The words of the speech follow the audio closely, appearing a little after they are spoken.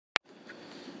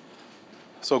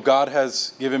So God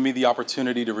has given me the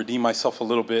opportunity to redeem myself a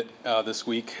little bit this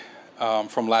week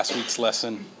from last week's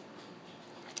lesson.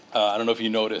 I don't know if you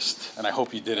noticed, and I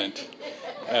hope you didn't.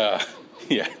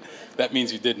 Yeah, that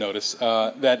means you did notice.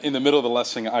 That in the middle of the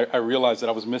lesson, I realized that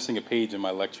I was missing a page in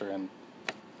my lecture,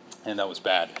 and that was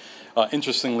bad.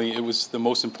 Interestingly, it was the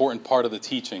most important part of the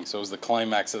teaching, so it was the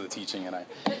climax of the teaching, and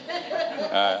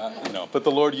but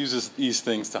the Lord uses these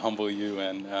things to humble you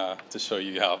and to show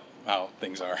you how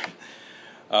things are.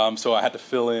 So I had to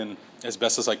fill in as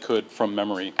best as I could from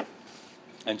memory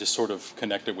and just sort of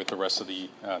connect it with the rest of the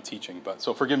teaching.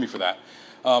 So forgive me for that.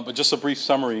 But just a brief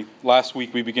summary. Last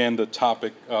week we began the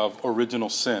topic of original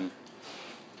sin.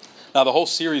 Now the whole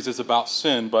series is about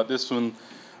sin, but this one,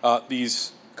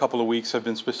 these couple of weeks have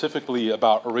been specifically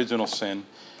about original sin.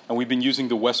 And we've been using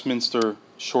the Westminster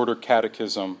Shorter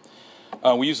Catechism.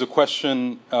 We used the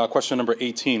question number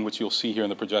 18, which you'll see here in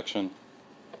the projection,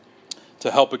 to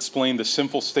help explain the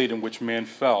sinful state in which man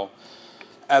fell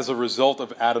as a result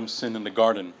of Adam's sin in the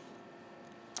garden.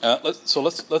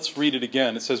 Let's read it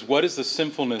again. It says, "What is the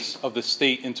sinfulness of the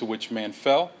state into which man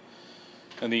fell?"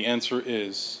 And the answer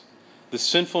is, the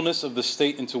sinfulness of the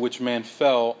state into which man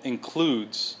fell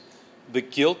includes the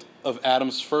guilt of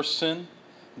Adam's first sin,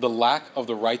 the lack of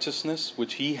the righteousness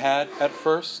which he had at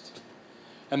first,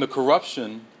 and the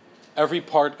corruption, every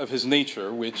part of his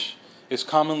nature, which is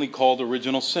commonly called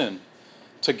original sin,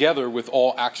 together with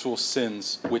all actual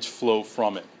sins which flow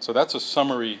from it. So that's a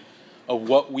summary of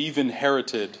what we've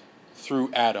inherited through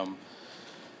Adam,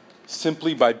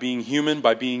 simply by being human,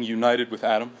 by being united with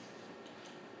Adam.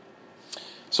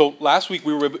 So last week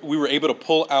we were able to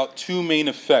pull out two main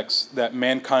effects that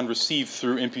mankind received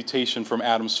through imputation from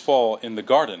Adam's fall in the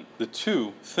garden. The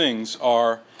two things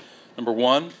are, number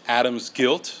one, Adam's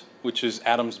guilt, which is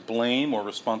Adam's blame or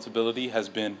responsibility has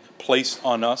been placed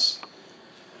on us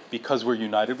because we're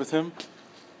united with him.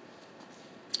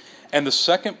 And the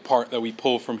second part that we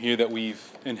pull from here that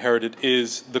we've inherited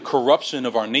is the corruption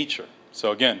of our nature.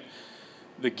 So again,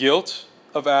 the guilt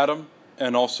of Adam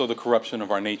and also the corruption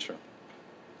of our nature.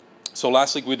 So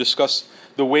last week we discussed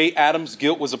the way Adam's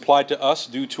guilt was applied to us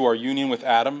due to our union with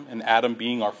Adam, and Adam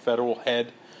being our federal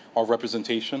head, our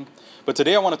representation. But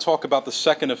today I want to talk about the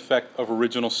second effect of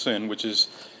original sin, which is,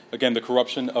 again, the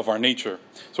corruption of our nature.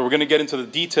 So we're going to get into the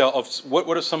detail of what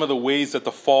are some of the ways that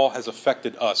the fall has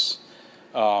affected us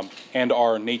and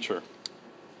our nature.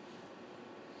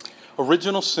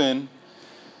 Original sin,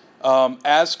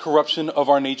 as corruption of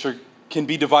our nature, can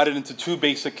be divided into two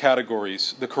basic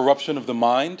categories: the corruption of the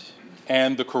mind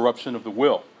and the corruption of the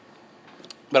will.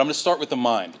 But I'm going to start with the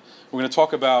mind. We're going to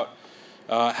talk about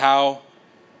how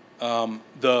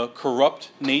the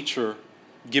corrupt nature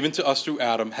given to us through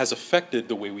Adam has affected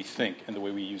the way we think and the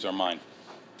way we use our mind.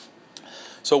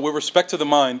 So with respect to the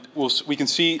mind, we can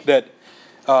see that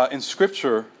in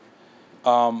Scripture,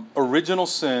 original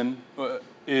sin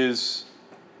is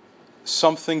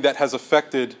something that has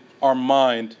affected our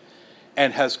mind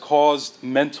and has caused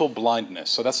mental blindness.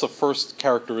 So that's the first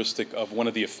characteristic of one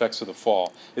of the effects of the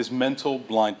fall, is mental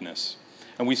blindness.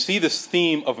 And we see this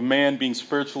theme of man being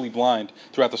spiritually blind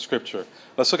throughout the Scripture.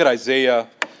 Let's look at Isaiah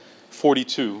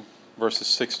 42, verses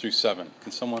 6 through 7.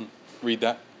 Can someone read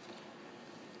that?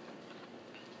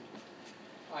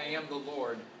 I am the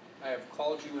Lord. I have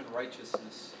called you in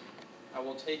righteousness. I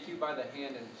will take you by the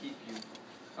hand and keep you.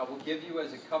 I will give you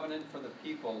as a covenant for the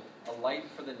people, a light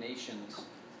for the nations,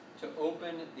 to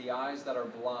open the eyes that are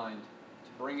blind, to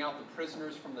bring out the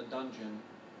prisoners from the dungeon,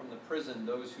 from the prison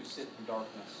those who sit in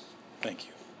darkness. Thank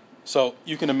you. So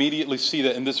you can immediately see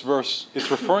that in this verse, it's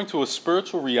referring to a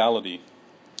spiritual reality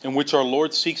in which our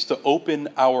Lord seeks to open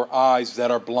our eyes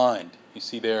that are blind. You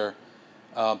see there,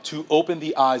 to open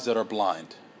the eyes that are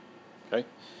blind. Okay.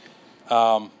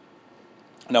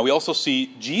 Now we also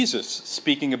see Jesus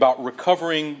speaking about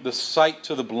recovering the sight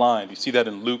to the blind. You see that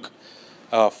in Luke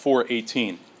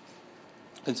 4:18.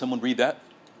 Can someone read that?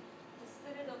 The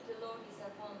Spirit of the Lord is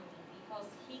upon me, because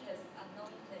he has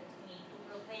anointed me to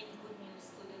proclaim good news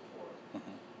to the poor.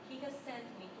 Mm-hmm. He has sent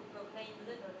me to proclaim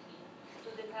liberty to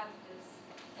the captives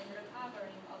and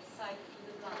recovering of sight to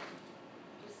the blind,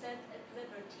 to set at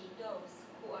liberty those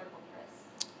who are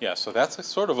oppressed. Yeah, so that's a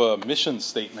sort of a mission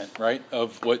statement, right,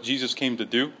 of what Jesus came to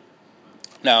do.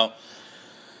 Now,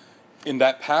 in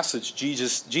that passage,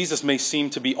 Jesus may seem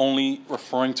to be only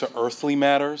referring to earthly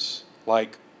matters,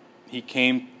 like he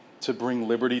came to bring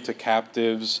liberty to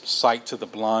captives, sight to the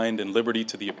blind, and liberty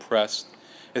to the oppressed.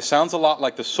 It sounds a lot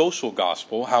like the social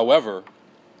gospel. However,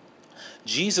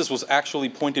 Jesus was actually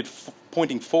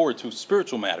pointing forward to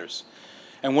spiritual matters.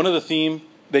 And one of the themes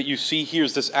that you see here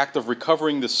is this act of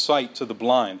recovering the sight to the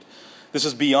blind. This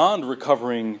is beyond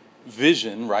recovering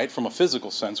vision, right, from a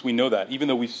physical sense. We know that. Even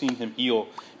though we've seen him heal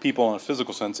people in a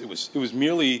physical sense, it was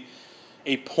merely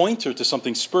a pointer to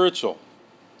something spiritual.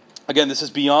 Again, this is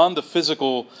beyond the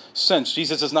physical sense.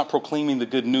 Jesus is not proclaiming the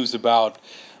good news about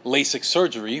LASIK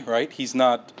surgery, right? He's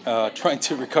not trying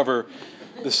to recover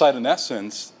the sight in that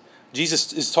sense.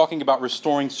 Jesus is talking about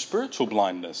restoring spiritual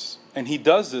blindness, and he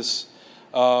does this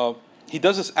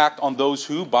act on those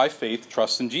who, by faith,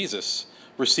 trust in Jesus,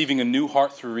 receiving a new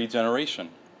heart through regeneration.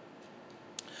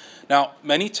 Now,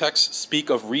 many texts speak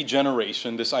of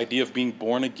regeneration, this idea of being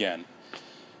born again,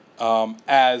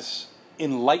 as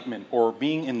enlightenment or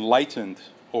being enlightened,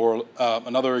 or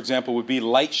another example would be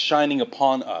light shining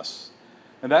upon us.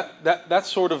 And that's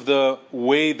sort of the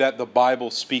way that the Bible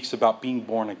speaks about being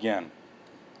born again.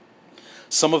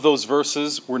 Some of those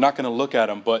verses, we're not going to look at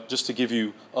them, but just to give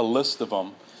you a list of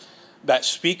them, that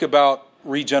speak about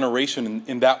regeneration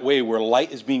in that way, where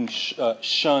light is being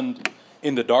shunned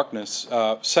in the darkness.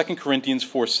 2 Corinthians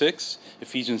 4:6,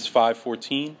 Ephesians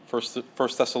 5:14,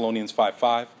 1 Thessalonians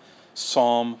 5:5,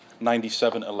 Psalm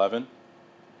 97:11.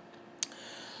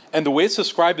 And the way it's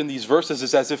described in these verses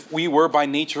is as if we were by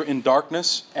nature in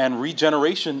darkness, and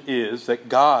regeneration is that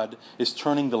God is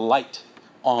turning the light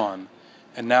on,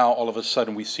 and now all of a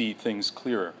sudden we see things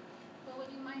clearer. Well, would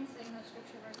you mind saying those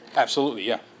scripture verses? Absolutely,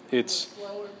 yeah. It's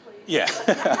slower, please. Yeah.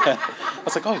 I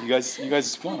was like, oh, you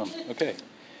guys want them. Okay.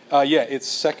 Yeah, it's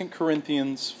 2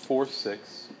 Corinthians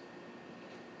 4:6.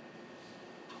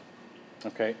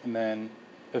 Okay, and then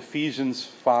Ephesians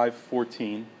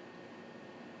 5:14.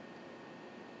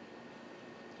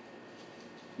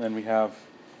 Then we have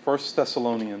 1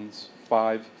 Thessalonians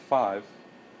 5:5.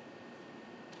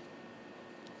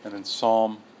 And then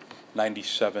Psalm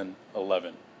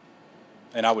 97:11.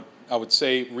 And I would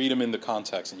say read them in the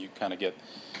context, and you kind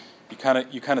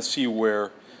of see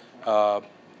where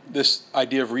this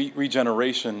idea of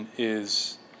regeneration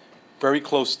is very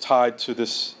close tied to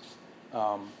this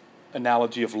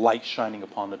analogy of light shining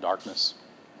upon the darkness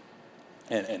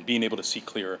and being able to see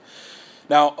clearer.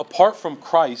 Now, apart from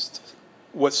Christ,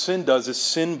 what sin does is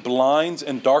sin blinds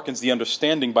and darkens the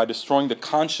understanding by destroying the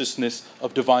consciousness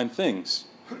of divine things.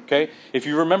 Okay? If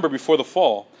you remember, before the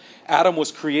fall, Adam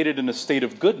was created in a state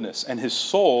of goodness, and his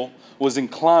soul was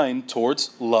inclined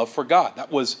towards love for God.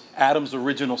 That was Adam's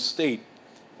original state,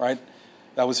 right?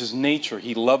 That was his nature.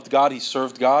 He loved God, he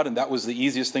served God, and that was the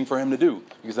easiest thing for him to do,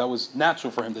 because that was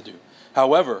natural for him to do.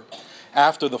 However,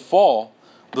 after the fall,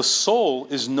 the soul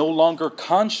is no longer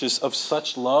conscious of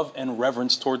such love and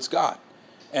reverence towards God.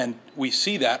 And we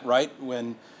see that, right,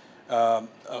 when a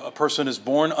person is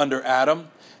born under Adam,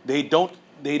 they don't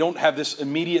have this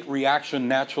immediate reaction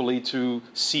naturally to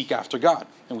seek after God.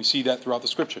 And we see that throughout the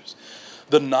scriptures.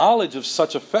 The knowledge of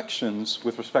such affections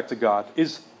with respect to God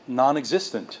is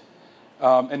non-existent.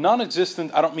 And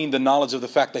non-existent, I don't mean the knowledge of the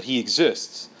fact that he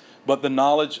exists, but the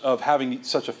knowledge of having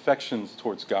such affections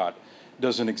towards God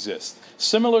doesn't exist.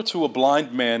 Similar to a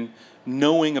blind man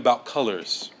knowing about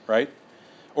colors, right?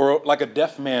 Or like a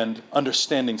deaf man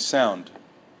understanding sound.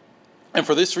 And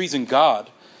for this reason, God,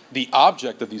 the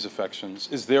object of these affections,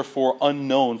 is therefore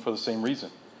unknown for the same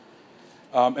reason.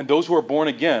 And those who are born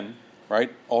again,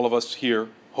 right, all of us here,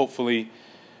 hopefully,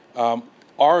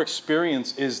 our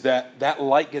experience is that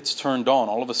light gets turned on.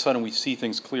 All of a sudden we see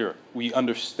things clearer. We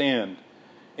understand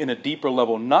in a deeper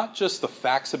level, not just the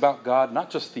facts about God, not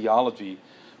just theology,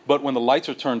 but when the lights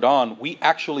are turned on, we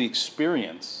actually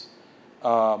experience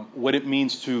what it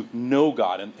means to know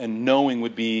God. And knowing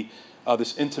would be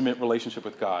this intimate relationship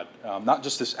with God. Not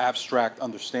just this abstract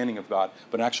understanding of God,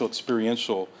 but an actual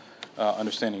experiential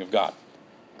understanding of God.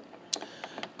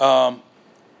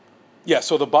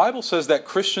 So the Bible says that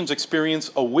Christians experience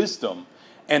a wisdom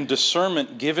and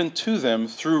discernment given to them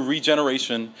through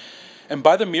regeneration, and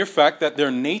by the mere fact that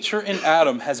their nature in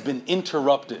Adam has been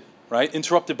interrupted, right?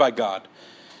 Interrupted by God.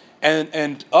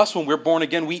 And us, when we're born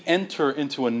again, we enter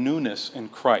into a newness in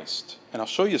Christ. And I'll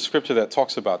show you a scripture that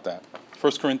talks about that.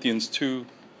 1 Corinthians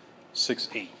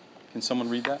 2:6-8. Can someone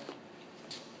read that?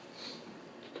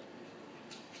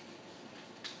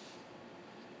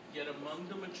 Yet among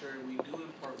the mature we do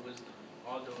impart wisdom,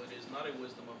 although it is not a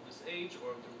wisdom of this age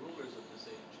or of the rulers of this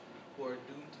age, who are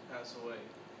doomed to pass away.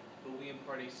 But we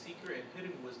impart a secret and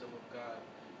hidden wisdom of God,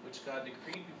 which God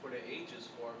decreed before the ages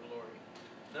for our glory.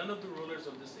 None of the rulers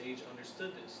of this age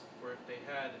understood this, for if they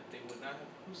had, they would not have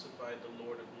crucified the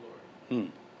Lord of glory.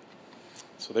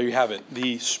 So there you have it.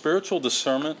 The spiritual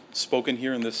discernment spoken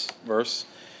here in this verse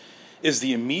is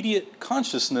the immediate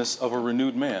consciousness of a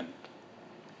renewed man.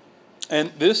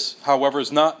 And this, however,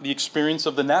 is not the experience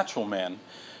of the natural man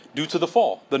due to the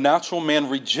fall. The natural man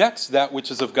rejects that which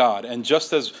is of God. And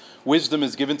just as wisdom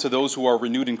is given to those who are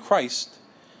renewed in Christ,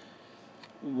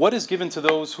 what is given to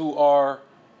those who are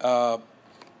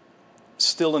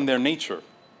still in their nature?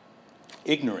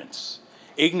 Ignorance.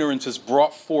 Ignorance is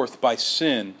brought forth by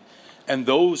sin and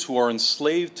those who are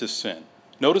enslaved to sin.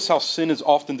 Notice how sin is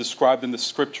often described in the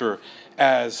scripture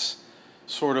as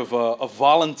sort of a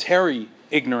voluntary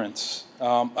ignorance.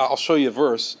 I'll show you a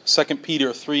verse, 2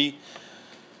 Peter 3,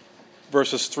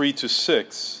 verses 3 to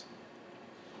 6.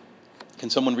 Can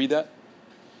someone read that?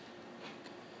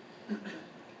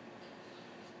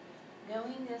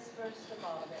 Knowing this, first of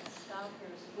all, that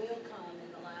scoffers will come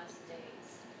in the last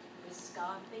days, with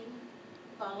scoffing,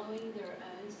 following their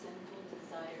own sinful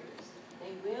desires.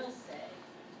 They will say,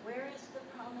 where is the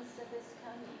promise of his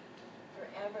coming? For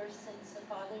ever since the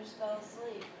fathers fell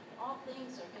asleep, all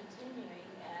things are continuing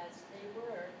as they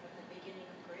were from the beginning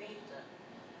of creation.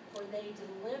 For they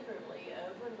deliberately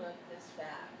overlook this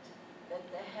fact, that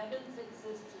the heavens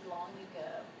existed long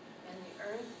ago, and the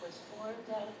earth was formed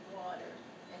out of water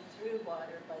and through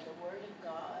water by the word of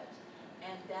God,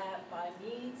 and that by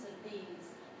means of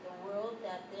these, the world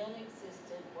that then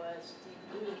existed was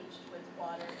deluged with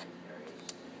water and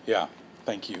perished. Yeah,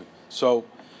 thank you. So,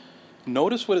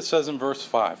 notice what it says in verse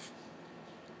 5.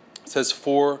 It says,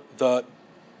 for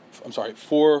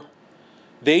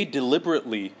they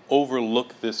deliberately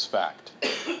overlook this fact.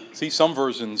 See, some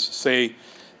versions say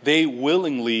they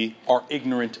willingly are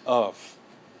ignorant of.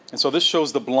 And so this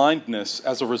shows the blindness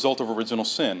as a result of original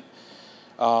sin.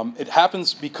 It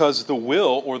happens because the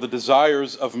will or the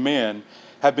desires of man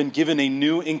have been given a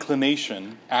new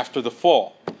inclination after the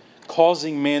fall,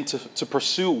 causing man to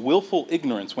pursue willful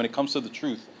ignorance when it comes to the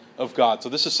truth of God. So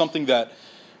this is something that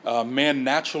man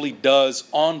naturally does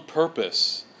on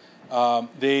purpose.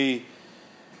 They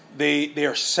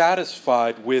are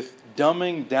satisfied with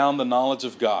dumbing down the knowledge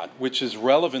of God, which is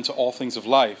relevant to all things of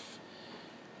life,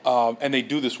 and they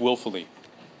do this willfully.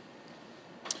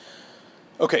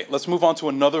 Okay, let's move on to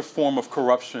another form of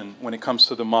corruption when it comes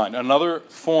to the mind. Another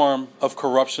form of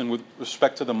corruption with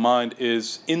respect to the mind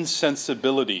is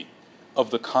insensibility of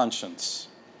the conscience.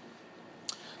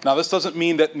 Now, this doesn't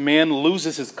mean that man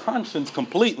loses his conscience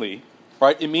completely,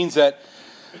 right? It means that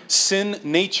sin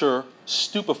nature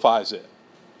stupefies it.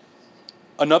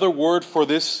 Another word for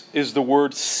this is the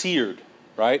word seared,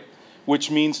 right?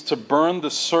 Which means to burn the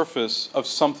surface of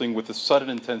something with a sudden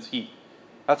intense heat.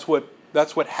 That's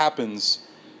what happens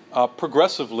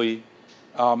progressively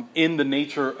in the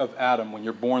nature of Adam when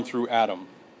you're born through Adam.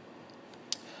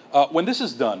 When this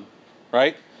is done,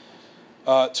 right,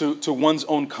 to one's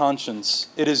own conscience,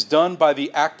 it is done by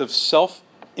the act of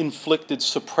self-inflicted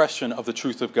suppression of the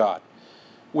truth of God,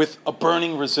 with a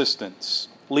burning resistance,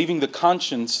 leaving the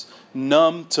conscience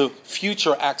numb to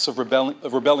future acts of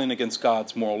rebellion against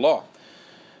God's moral law.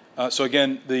 So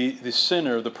again, the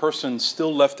sinner, the person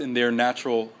still left in their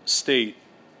natural state,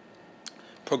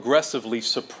 progressively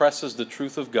suppresses the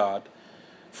truth of God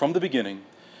from the beginning,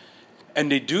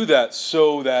 and they do that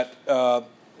so that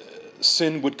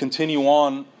sin would continue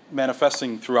on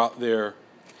manifesting throughout their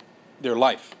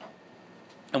life.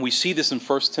 And we see this in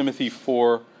 1 Timothy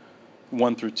 4,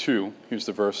 1 through 2. Here's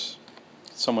the verse.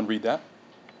 Someone read that.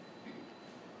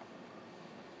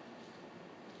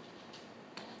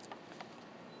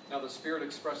 Now the Spirit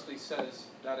expressly says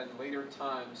that in later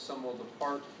times some will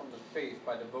depart from the faith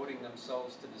by devoting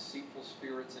themselves to deceitful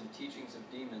spirits and teachings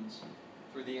of demons,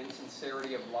 through the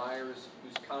insincerity of liars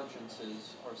whose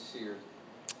consciences are seared.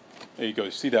 There you go.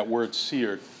 You see that word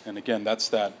seared. And again, that's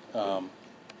that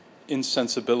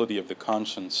insensibility of the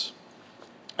conscience.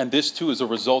 And this too is a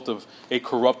result of a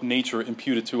corrupt nature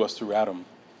imputed to us through Adam.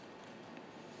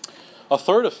 A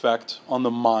third effect on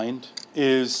the mind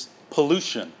is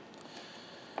pollution.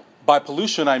 By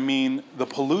pollution, I mean the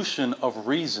pollution of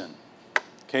reason.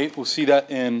 Okay, we'll see that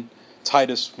in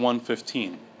Titus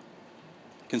 1:15.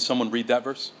 Can someone read that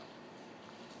verse?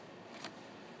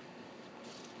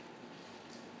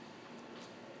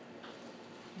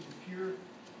 Is pure,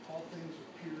 all things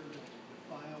are pure,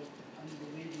 defiled, and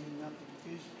unbelieving, nothing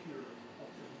is pure, but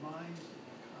their minds and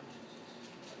their consciences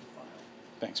are defiled.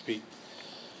 Thanks, Pete.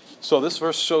 So this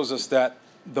verse shows us that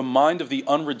the mind of the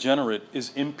unregenerate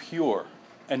is impure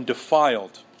and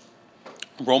defiled.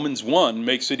 Romans 1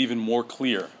 makes it even more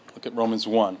clear. Look at Romans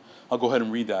 1. I'll go ahead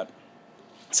and read that.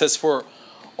 It says, for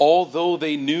although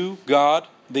they knew God,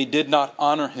 they did not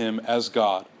honor him as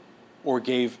God, or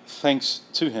give thanks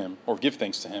to him,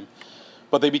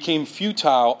 but they became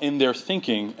futile in their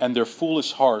thinking, and their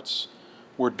foolish hearts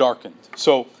were darkened.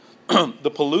 So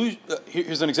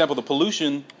here's an example. The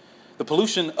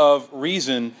pollution of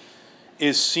reason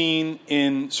is seen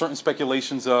in certain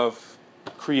speculations of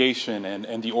creation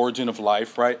and the origin of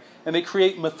life, right? And they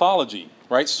create mythology,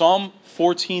 right? Psalm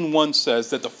 14:1 says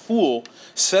that the fool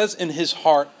says in his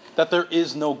heart that there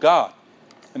is no God.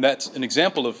 And that's an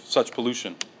example of such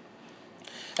pollution.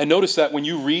 And notice that when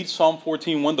you read Psalm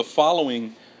 14:1, the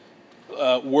following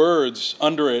words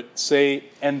under it say,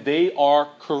 and they are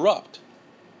corrupt.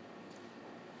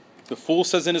 The fool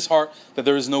says in his heart that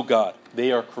there is no God.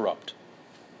 They are corrupt.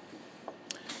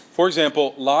 For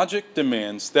example, logic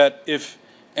demands that if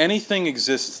anything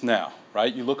exists now,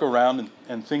 right? You look around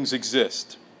and things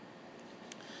exist.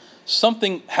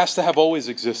 Something has to have always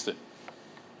existed.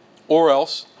 Or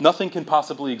else, nothing can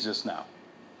possibly exist now.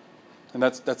 And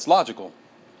that's logical.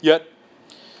 Yet,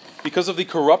 because of the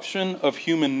corruption of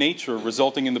human nature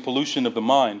resulting in the pollution of the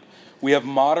mind, we have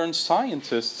modern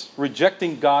scientists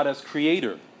rejecting God as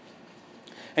creator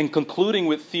and concluding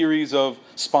with theories of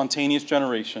spontaneous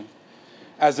generation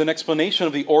as an explanation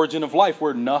of the origin of life,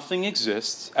 where nothing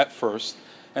exists at first,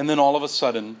 and then all of a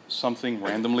sudden, something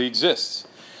randomly exists.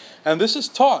 And this is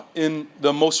taught in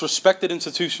the most respected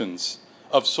institutions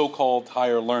of so-called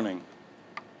higher learning.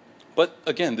 But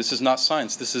again, this is not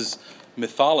science, this is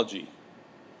mythology.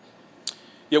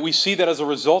 Yet we see that as a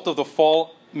result of the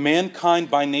fall, mankind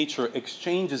by nature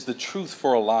exchanges the truth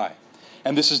for a lie.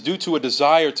 And this is due to a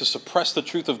desire to suppress the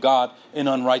truth of God in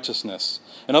unrighteousness.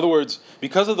 In other words,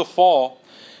 because of the fall,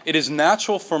 it is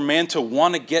natural for man to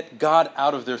want to get God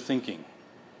out of their thinking.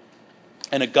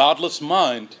 And a godless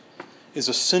mind is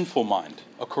a sinful mind,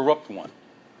 a corrupt one.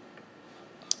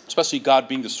 Especially God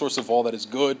being the source of all that is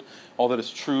good, all that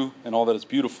is true, and all that is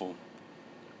beautiful.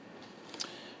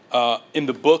 In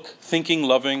the book Thinking,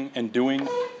 Loving, and Doing,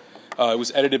 it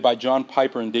was edited by John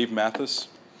Piper and Dave Mathis.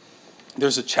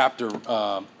 There's a chapter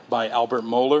by Albert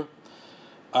Mohler,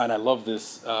 and I love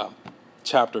this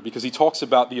chapter because he talks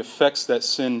about the effects that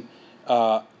sin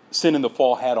in the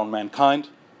fall had on mankind.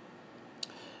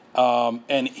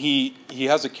 And he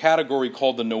has a category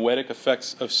called the noetic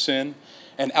effects of sin.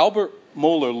 And Albert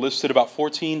Mohler listed about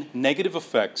 14 negative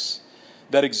effects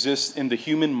that exist in the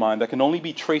human mind that can only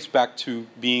be traced back to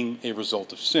being a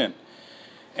result of sin.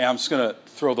 And I'm just going to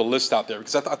throw the list out there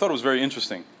because I thought it was very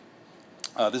interesting.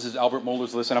 This is Albert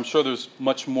Mohler's list, and I'm sure there's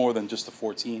much more than just the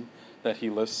 14 that he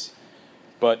lists.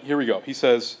 But here we go. He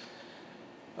says,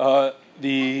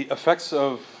 the effects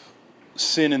of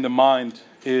sin in the mind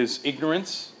is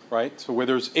ignorance, right? So where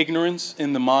there's ignorance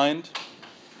in the mind,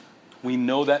 we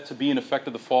know that to be an effect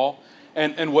of the fall.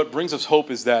 And what brings us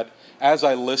hope is that as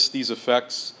I list these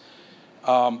effects,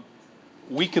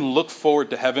 we can look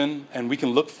forward to heaven, and we can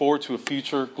look forward to a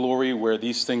future glory where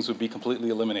these things would be completely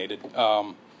eliminated.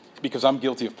 Because I'm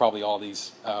guilty of probably all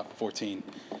these 14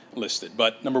 listed.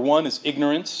 But number 1 is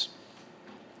ignorance.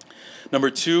 Number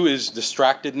 2 is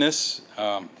distractedness.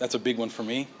 That's a big one for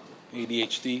me,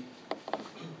 ADHD.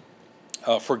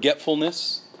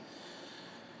 Forgetfulness.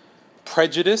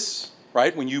 Prejudice,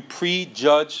 right? When you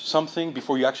prejudge something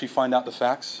before you actually find out the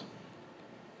facts.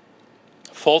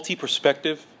 Faulty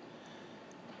perspective.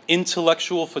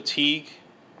 Intellectual fatigue.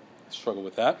 I struggle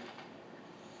with that.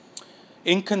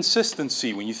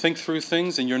 Inconsistency, when you think through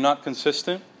things and you're not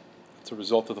consistent. It's a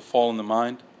result of the fall in the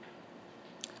mind.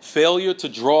 Failure to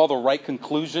draw the right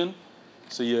conclusion.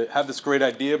 So you have this great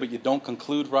idea, but you don't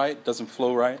conclude right. It doesn't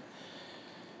flow right.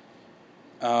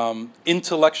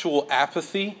 Intellectual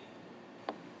apathy.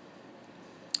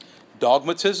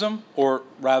 Dogmatism, or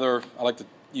rather, I like to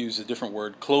use a different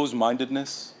word,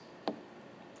 closed-mindedness.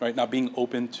 Right? Not being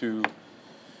open to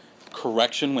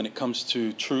correction when it comes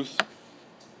to truth.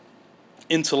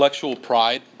 Intellectual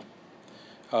pride.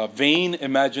 Vain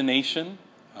imagination.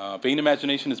 Vain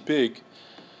imagination is big.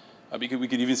 Because we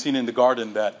could even see in the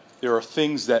garden that there are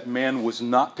things that man was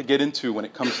not to get into when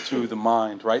it comes to the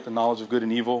mind, right? The knowledge of good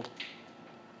and evil.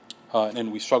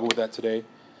 And we struggle with that today.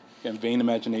 Again, vain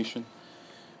imagination.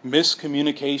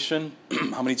 Miscommunication.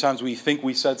 How many times we think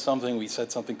we said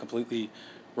something completely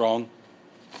wrong.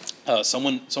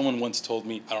 Someone once told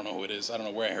me, I don't know who it is, I don't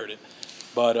know where I heard it,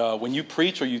 but when you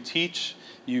preach or you teach,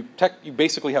 you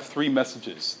basically have 3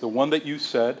 messages. The one that you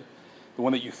said, the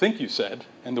one that you think you said,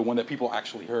 and the one that people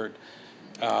actually heard.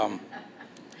 And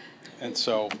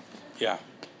so, yeah.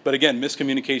 But again,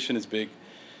 miscommunication is big.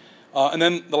 And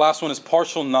then the last one is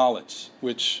partial knowledge,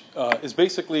 which is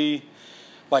basically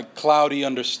like cloudy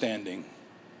understanding,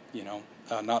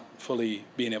 not fully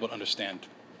being able to understand.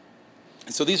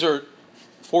 And so these are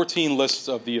 14 lists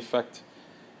of the effect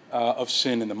of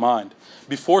sin in the mind.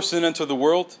 Before sin entered the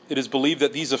world, it is believed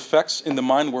that these effects in the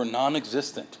mind were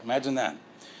non-existent. Imagine that.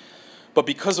 But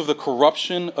because of the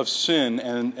corruption of sin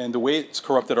and the way it's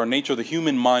corrupted our nature, the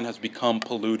human mind has become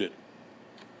polluted.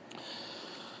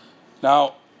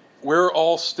 Now, we're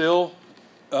all still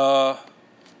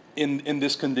in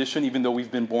this condition, even though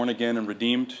we've been born again and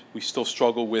redeemed. We still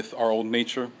struggle with our old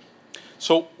nature.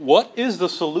 So what is the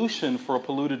solution for a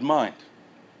polluted mind?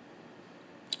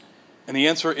 And the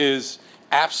answer is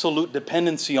absolute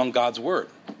dependency on God's word,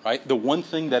 right? The one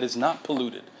thing that is not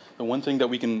polluted, the one thing that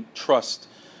we can trust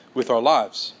with our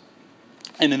lives.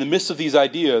 And in the midst of these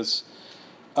ideas,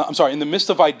 in the midst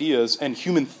of ideas and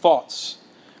human thoughts,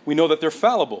 we know that they're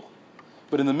fallible.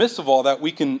 But in the midst of all that,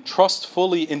 we can trust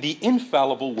fully in the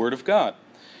infallible Word of God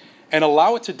and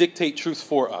allow it to dictate truth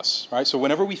for us, right? So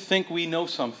whenever we think we know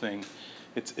something,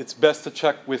 it's best to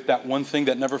check with that one thing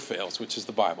that never fails, which is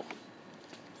the Bible.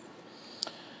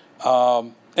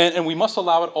 And we must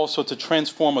allow it also to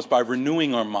transform us by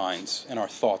renewing our minds and our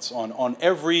thoughts on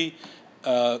every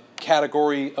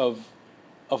category of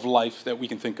life that we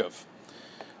can think of.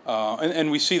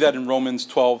 And we see that in Romans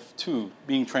 12:2,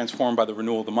 being transformed by the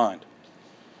renewal of the mind.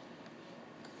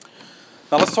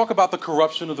 Now let's talk about the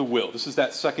corruption of the will. This is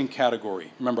that second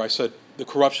category. Remember, I said the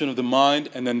corruption of the mind,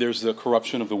 and then there's the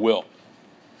corruption of the will.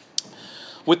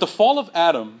 With the fall of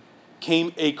Adam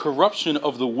came a corruption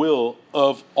of the will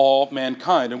of all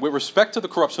mankind. And with respect to the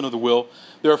corruption of the will,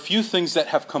 there are a few things that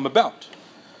have come about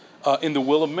in the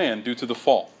will of man due to the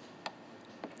fall.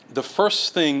 The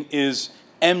first thing is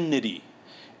enmity.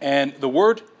 And the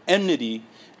word enmity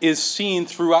is seen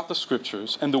throughout the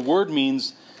scriptures, and the word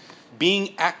means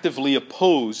being actively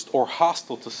opposed or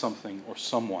hostile to something or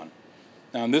someone.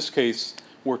 Now, in this case,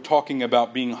 we're talking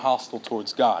about being hostile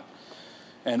towards God.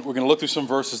 And we're going to look through some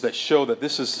verses that show that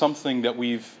this is something that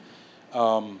we've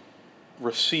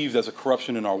received as a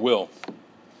corruption in our will.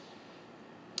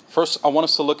 First, I want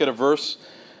us to look at a verse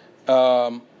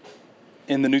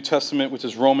in the New Testament, which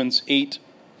is Romans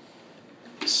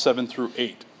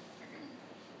 8:7-8.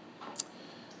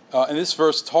 And this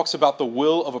verse talks about the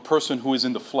will of a person who is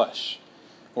in the flesh.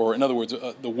 Or in other words,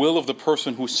 the will of the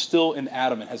person who's still in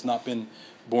Adam and has not been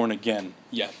born again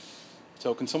yet.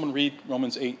 So can someone read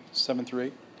Romans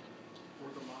 8:7-8?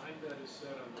 For the mind that is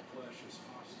set on the flesh is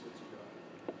hostile to God,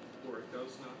 for it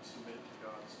does not submit to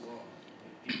God's law.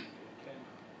 Indeed, it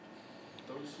cannot.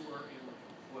 Those who are in the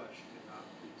flesh cannot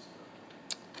please God.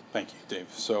 Thank you, Dave.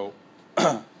 So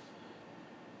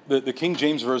the King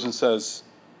James Version says,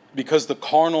 because the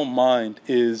carnal mind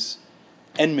is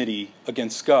enmity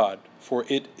against God, for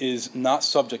it is not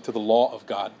subject to the law of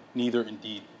God, neither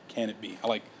indeed can it be. I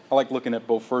like looking at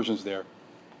both versions there.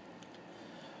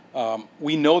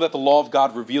 We know that the law of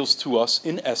God reveals to us,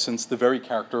 in essence, the very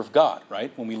character of God,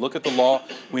 right? When we look at the law,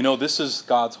 we know this is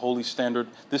God's holy standard.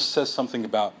 This says something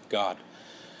about God.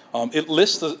 It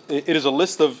is a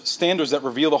list of standards that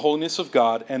reveal the holiness of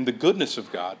God and the goodness of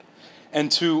God. And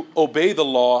to obey the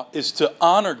law is to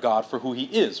honor God for who he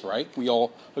is, right? We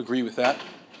all agree with that.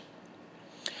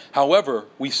 However,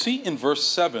 we see in verse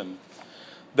 7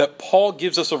 that Paul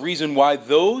gives us a reason why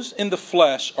those in the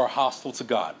flesh are hostile to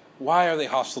God. Why are they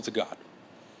hostile to God?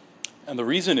 And the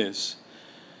reason is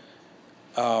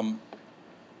what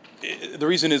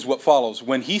follows.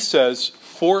 When he says,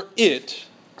 for it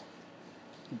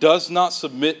does not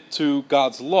submit to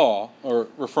God's law, or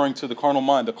referring to the carnal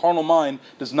mind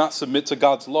does not submit to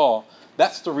God's law,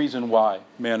 that's the reason why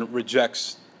man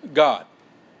rejects God.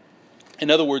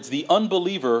 In other words, the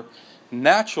unbeliever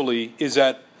naturally is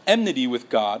at enmity with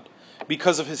God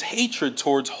because of his hatred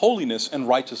towards holiness and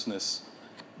righteousness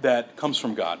that comes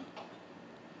from God.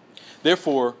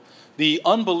 Therefore, the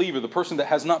unbeliever, the person that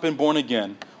has not been born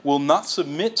again, will not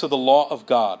submit to the law of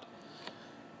God,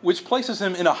 which places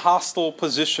him in a hostile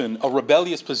position, a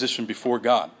rebellious position before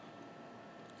God.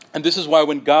 And this is why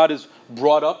when God is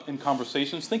brought up in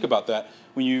conversations, think about that.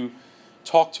 When you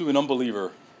talk to an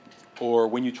unbeliever, or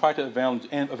when you try to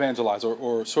evangelize,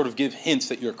 or sort of give hints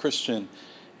that you're a Christian,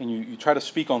 and you try to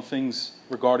speak on things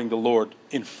regarding the Lord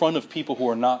in front of people who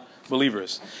are not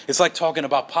believers. It's like talking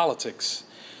about politics.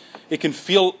 It can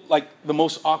feel like the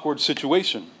most awkward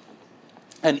situation.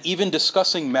 And even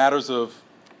discussing matters of,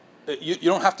 you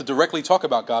don't have to directly talk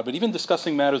about God, but even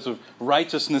discussing matters of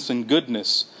righteousness and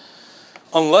goodness,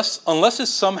 unless it's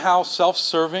somehow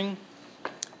self-serving,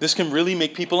 this can really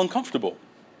make people uncomfortable.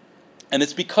 And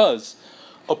it's because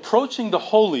approaching the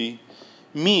holy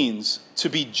means to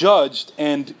be judged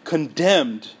and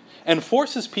condemned and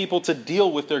forces people to deal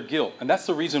with their guilt. And that's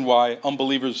the reason why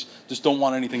unbelievers just don't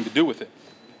want anything to do with it.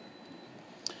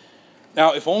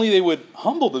 Now, if only they would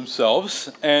humble themselves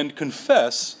and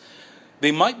confess,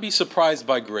 they might be surprised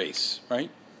by grace, right?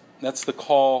 That's the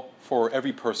call for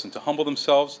every person, to humble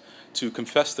themselves, to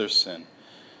confess their sin.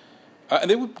 And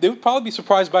they would probably be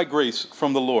surprised by grace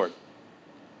from the Lord.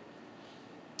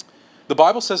 The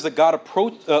Bible says that God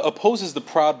opposes the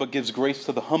proud but gives grace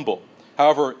to the humble.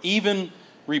 However, even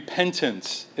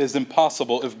repentance is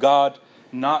impossible if God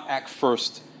not act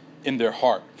first in their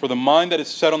heart. For the mind that is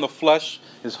set on the flesh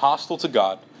is hostile to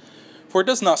God, for it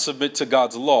does not submit to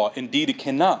God's law. Indeed, it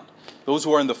cannot. Those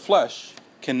who are in the flesh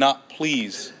cannot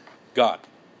please God.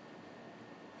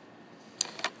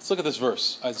 Let's look at this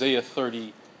verse, Isaiah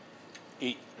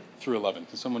 38 through 11.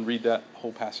 Can someone read that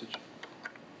whole passage?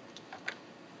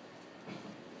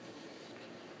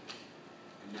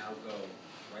 And now go,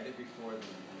 write it before them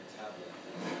on a tablet,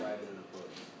 and inscribe it in a book,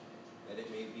 that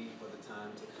it may be for the time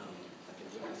to come, like a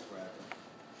witness forever.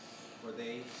 For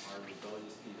they are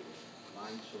rebellious people,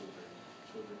 blind children,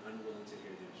 children unwilling to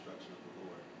hear the instruction of the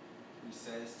Lord, who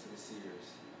says to the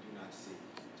seers, do not see,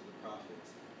 to the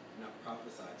prophets, do not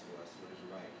prophesy to us what is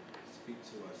right, speak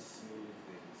to us smooth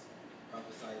things,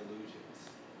 prophesy illusions,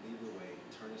 lead the way,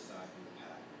 turn aside from the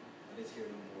path. Let us hear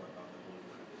no more about the Holy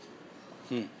One of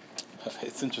Israel.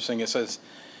 It's interesting. It says,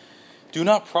 do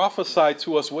not prophesy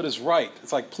to us what is right.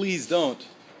 It's like, please don't.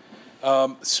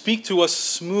 Speak to us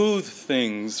smooth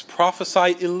things.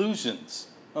 Prophesy illusions.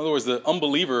 In other words, the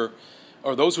unbeliever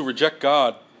or those who reject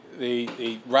God,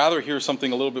 they rather hear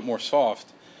something a little bit more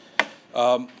soft.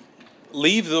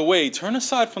 Leave the way. Turn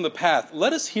aside from the path.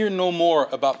 Let us hear no more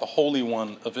about the Holy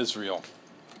One of Israel.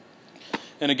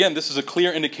 And again, this is a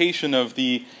clear indication of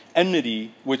the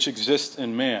enmity which exists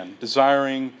in man,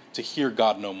 desiring to hear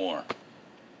God no more.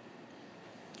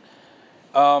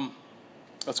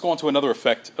 Let's go on to another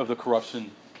effect of the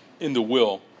corruption in the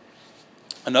will.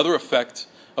 Another effect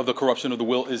of the corruption of the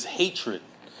will is hatred,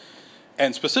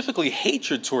 and specifically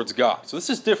hatred towards God. So this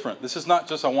is different. This is not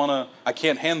just I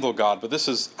can't handle God, but this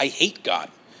is I hate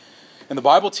God. And the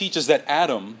Bible teaches that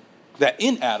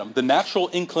in Adam, the natural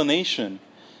inclination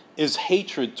is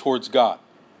hatred towards God.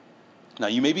 Now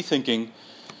you may be thinking,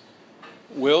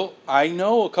 well, I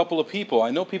know a couple of people. I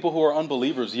know people who are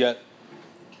unbelievers, yet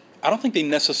I don't think they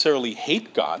necessarily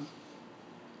hate God.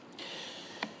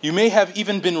 You may have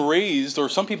even been raised, or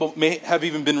some people may have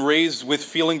even been raised with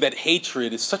feeling that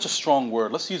hatred is such a strong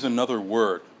word. Let's use another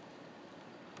word.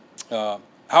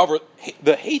 However,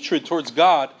 the hatred towards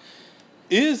God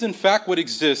is in fact what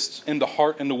exists in the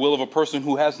heart and the will of a person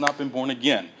who has not been born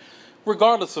again,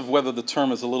 regardless of whether the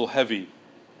term is a little heavy.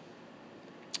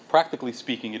 Practically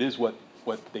speaking, it is what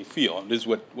they feel. It is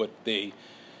what they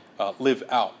live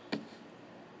out.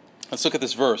 Let's look at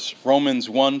this verse, Romans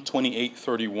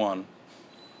 1:28-31.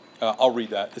 I'll read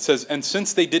that. It says, and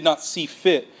since they did not see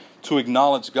fit to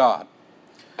acknowledge God,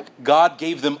 God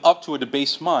gave them up to a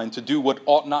debased mind to do what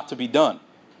ought not to be done.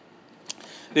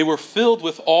 They were filled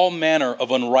with all manner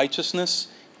of unrighteousness,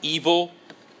 evil,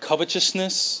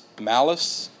 covetousness,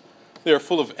 malice. They are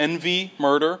full of envy,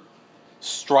 murder,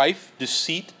 strife,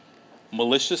 deceit,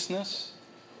 maliciousness.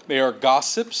 They are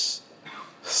gossips,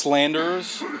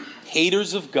 slanderers,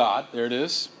 haters of God, there it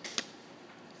is,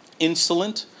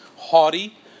 insolent,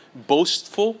 haughty,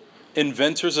 boastful,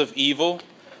 inventors of evil,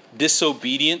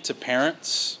 disobedient to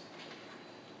parents,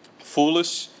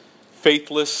 foolish,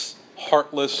 faithless,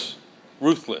 heartless,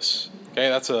 ruthless. Okay,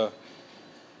 that's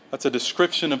a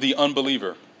description of the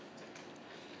unbeliever.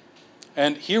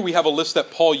 And here we have a list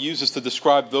that Paul uses to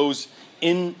describe those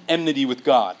in enmity with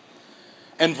God.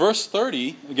 And verse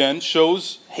 30, again,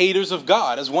 shows haters of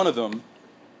God as one of them,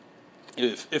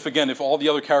 if all the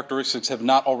other characteristics have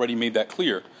not already made that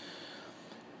clear.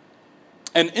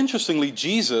 And interestingly,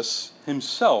 Jesus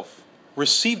himself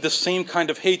received the same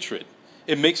kind of hatred.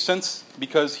 It makes sense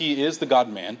because he is the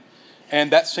God-man,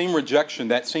 and that same rejection,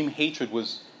 that same hatred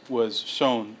was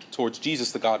shown towards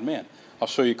Jesus, the God-man. I'll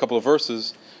show you a couple of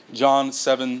verses. John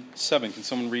 7:7. Can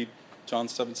someone read John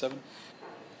 7:7?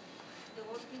 The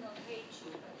world cannot hate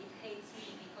you, but it hates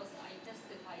me because I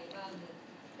testify about it,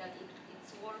 that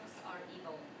its works are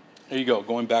evil. There you go.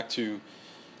 Going back to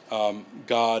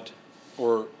God,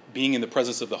 or being in the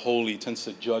presence of the holy, tends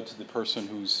to judge the person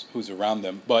who's around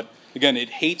them. But again, it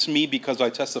hates me because I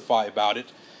testify about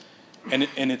it,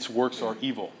 and its works are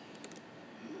evil.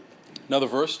 Another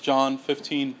verse, John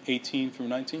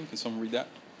 15:18-19. Can someone read that?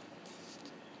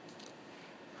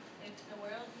 If the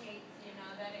world hates you,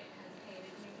 know that it has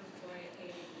hated me before it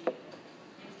hated you.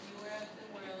 If you were of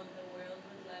the world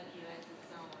would love you as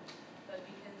its own. But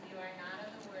because you are not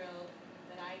of the world,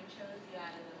 but I chose you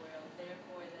out of the world,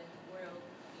 therefore the world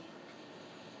hates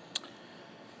you.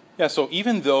 Yeah, so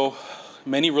even though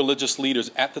many religious leaders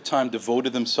at the time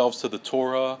devoted themselves to the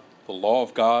Torah, the law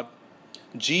of God,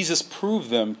 Jesus proved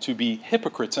them to be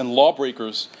hypocrites and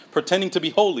lawbreakers, pretending to be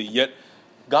holy, yet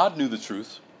God knew the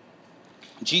truth.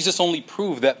 Jesus only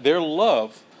proved that their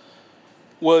love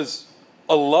was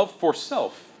a love for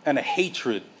self and a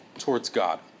hatred towards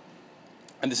God.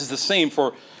 And this is the same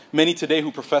for many today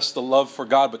who profess the love for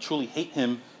God but truly hate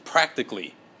him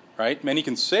practically, right? Many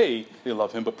can say they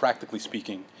love him, but practically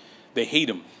speaking, they hate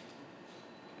him.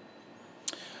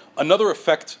 Another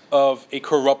effect of a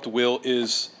corrupt will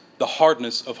is the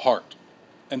hardness of heart.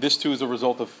 And this too is a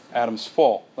result of Adam's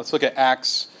fall. Let's look at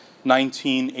Acts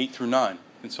 19, 8 through 9.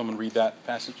 Can someone read that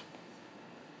passage?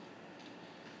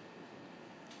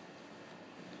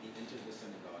 He entered the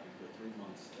synagogue and for 3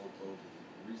 months spoke boldly,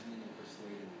 reasoning and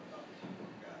persuading them about the kingdom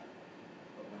of God.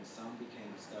 But when some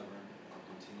became stubborn or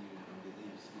continued in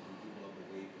unbelief, speaking evil of the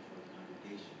way before the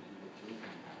congregation, he withdrew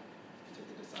from them and took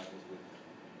the disciples with him,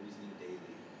 reasoning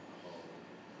daily of all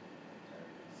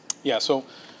characters. Yeah, so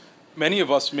many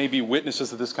of us may be witnesses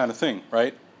to this kind of thing,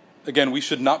 right? Again, we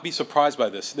should not be surprised by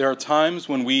this. There are times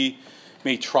when we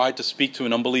may try to speak to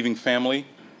an unbelieving family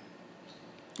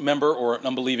member or an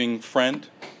unbelieving friend,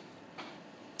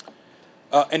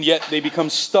 and yet they become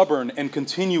stubborn and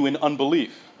continue in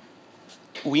unbelief.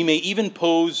 We may even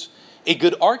pose a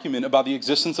good argument about the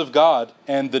existence of God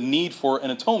and the need for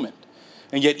an atonement.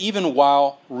 And yet even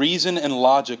while reason and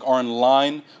logic are in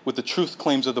line with the truth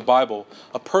claims of the Bible,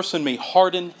 a person may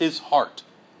harden his heart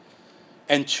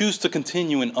and choose to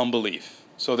continue in unbelief.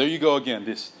 So there you go again,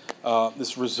 this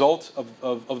result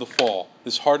of the fall,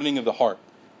 this hardening of the heart.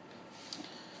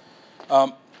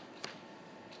 Another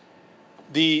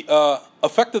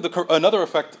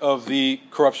effect of the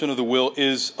corruption of the will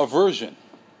is aversion.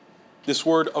 This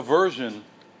word aversion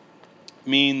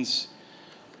means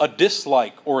a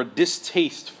dislike or a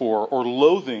distaste for or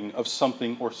loathing of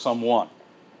something or someone.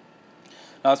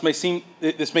 Now,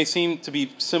 this may seem to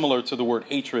be similar to the word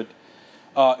hatred.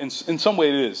 In some way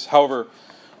it is. However,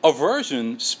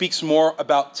 aversion speaks more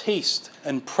about taste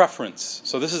and preference.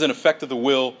 So this is an effect of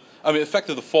effect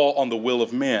of the fall on the will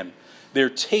of man. Their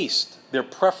taste, their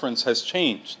preference has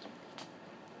changed.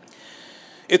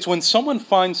 It's when someone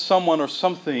finds someone or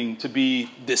something to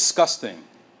be disgusting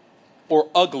or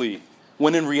ugly,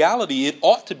 when in reality it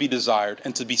ought to be desired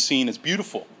and to be seen as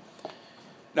beautiful.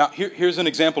 Now, here's an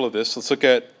example of this. Let's look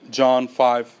at John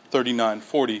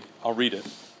 5:39-40. I'll read it.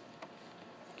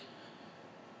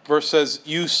 Verse says,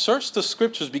 "You search the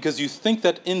scriptures because you think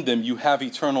that in them you have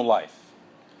eternal life.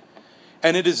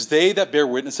 And it is they that bear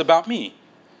witness about me.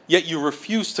 Yet you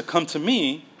refuse to come to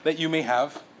me that you may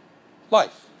have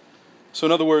life." So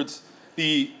in other words,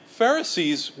 the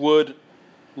Pharisees would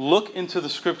look into the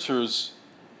scriptures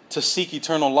to seek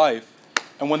eternal life.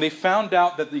 And when they found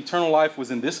out that the eternal life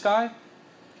was in this guy,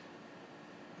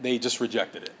 they just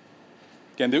rejected it.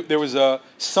 Again, there was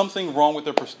something wrong with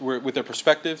their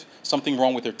perspective, something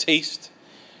wrong with their taste.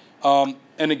 And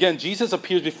again, Jesus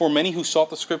appears before many who sought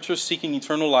the scriptures seeking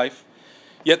eternal life,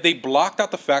 yet they blocked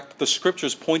out the fact that the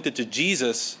scriptures pointed to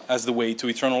Jesus as the way to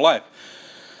eternal life.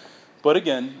 But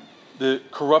again, the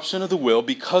corruption of the will,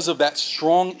 because of that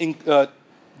strong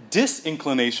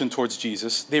disinclination towards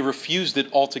Jesus, they refused it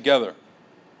altogether.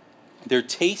 Their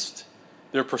taste,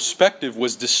 their perspective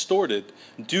was distorted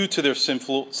due to their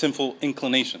sinful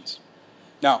inclinations.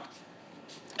 Now,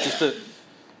 just to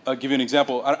give you an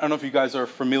example, I don't know if you guys are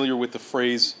familiar with the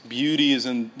phrase, beauty is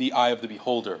in the eye of the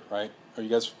beholder, right? Are you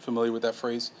guys familiar with that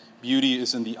phrase? Beauty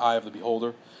is in the eye of the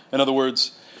beholder. In other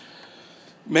words,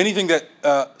 many think that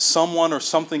someone or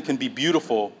something can be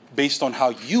beautiful based on how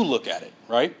you look at it,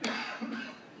 right?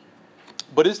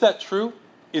 But is that true?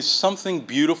 Is something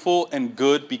beautiful and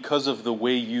good because of the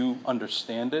way you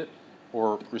understand it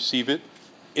or receive it?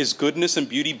 Is goodness and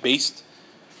beauty based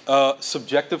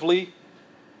subjectively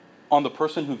on the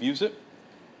person who views it?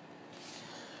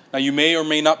 Now, you may or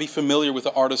may not be familiar with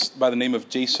an artist by the name of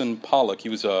Jackson Pollock. He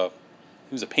was a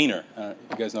painter.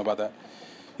 You guys know about that?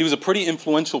 He was a pretty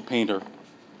influential painter,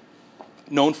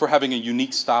 known for having a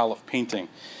unique style of painting.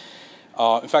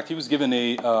 In fact, he was given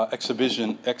a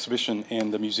exhibition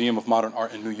in the Museum of Modern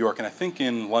Art in New York, and I think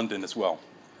in London as well.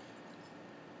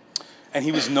 And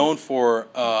he was known for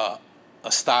a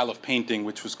style of painting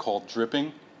which was called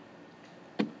dripping.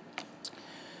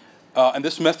 And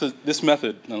this method,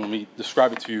 and let me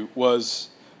describe it to you, was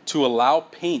to allow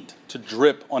paint to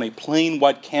drip on a plain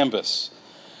white canvas.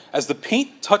 As the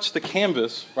paint touched the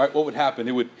canvas, right, what would happen?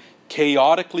 It would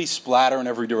chaotically splatter in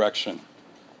every direction.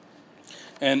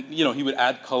 And, he would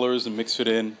add colors and mix it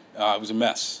in. It was a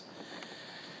mess.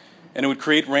 And it would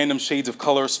create random shades of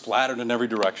color splattered in every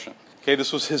direction. Okay,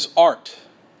 this was his art.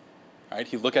 Right?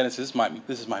 He'd look at it and say,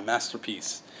 this is my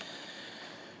masterpiece.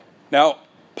 Now,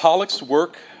 Pollock's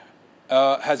work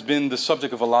has been the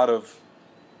subject of a lot of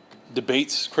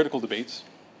debates, critical debates.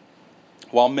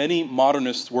 While many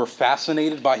modernists were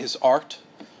fascinated by his art,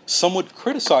 some would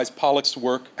criticize Pollock's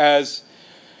work as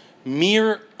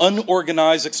mere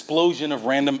unorganized explosion of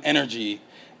random energy,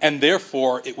 and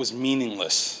therefore it was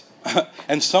meaningless.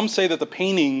 And some say that the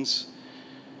paintings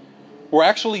were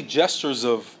actually gestures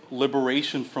of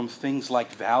liberation from things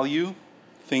like value,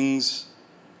 things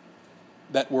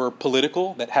that were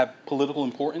political, that have political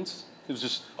importance. It was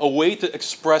just a way to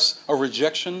express a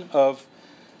rejection of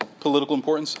political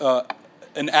importance, a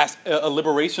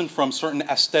liberation from certain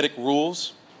aesthetic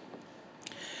rules.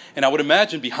 And I would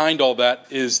imagine behind all that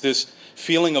is this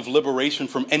feeling of liberation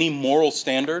from any moral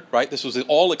standard, right? This was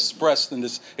all expressed in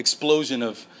this explosion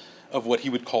of what he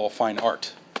would call fine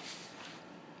art.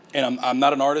 And I'm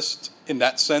not an artist in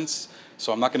that sense,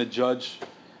 so I'm not going to judge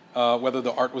whether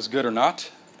the art was good or not.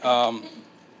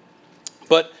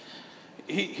 But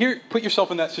here, put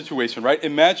yourself in that situation, right?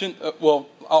 Imagine,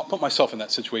 I'll put myself in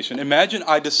that situation. Imagine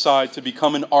I decide to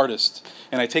become an artist,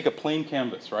 and I take a plain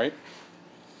canvas, right?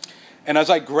 And as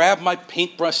I grab my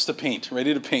paintbrush to paint,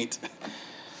 ready to paint,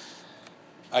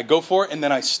 I go for it, and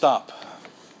then I stop.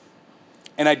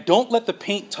 And I don't let the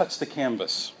paint touch the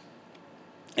canvas.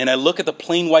 And I look at the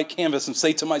plain white canvas and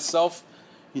say to myself,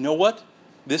 you know what?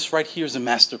 This right here is a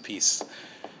masterpiece.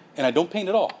 And I don't paint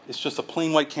at all. It's just a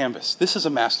plain white canvas. This is a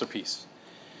masterpiece.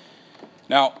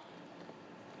 Now,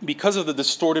 because of the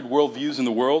distorted worldviews in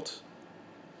the world,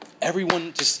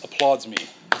 everyone just applauds me.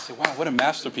 They say, wow, what a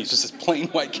masterpiece. Just this plain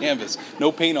white canvas.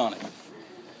 No paint on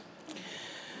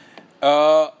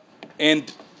it.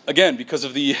 And again, because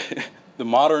of the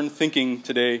modern thinking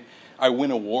today, I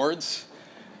win awards.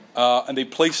 And they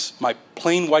place my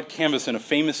plain white canvas in a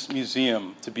famous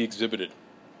museum to be exhibited.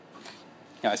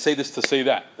 Now, I say this to say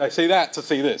that. I say that to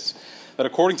say this. That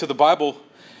according to the Bible,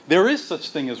 there is such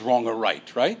thing as wrong or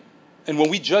right? And when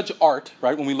we judge art,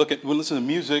 right, when we listen to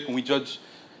music, when we judge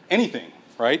anything,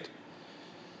 right,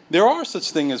 there are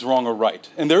such thing as wrong or right.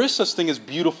 And there is such thing as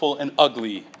beautiful and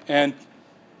ugly. And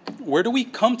where do we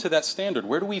come to that standard?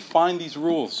 Where do we find these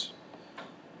rules?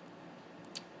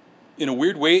 In a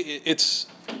weird way, it's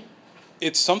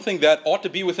something that ought to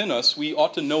be within us. We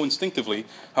ought to know instinctively.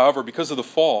 However, because of the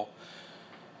fall,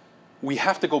 we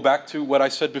have to go back to what I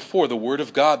said before, the Word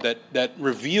of God that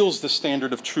reveals the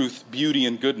standard of truth, beauty,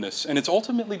 and goodness. And it's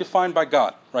ultimately defined by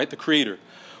God, right, the Creator,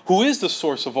 who is the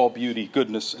source of all beauty,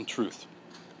 goodness, and truth.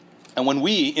 And when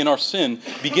we, in our sin,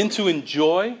 begin to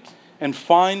enjoy and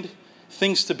find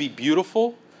things to be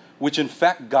beautiful, which in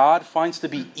fact God finds to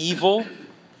be evil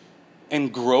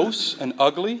and gross and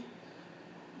ugly,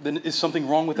 then is something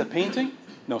wrong with that painting?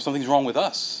 No, something's wrong with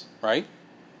us, right?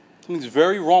 Something's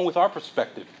very wrong with our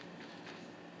perspective.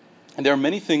 And there are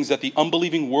many things that the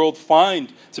unbelieving world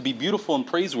find to be beautiful and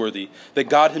praiseworthy that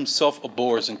God himself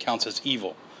abhors and counts as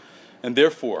evil. And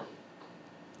therefore,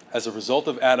 as a result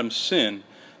of Adam's sin,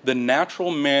 the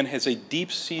natural man has a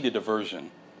deep-seated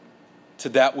aversion to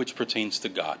that which pertains to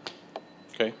God.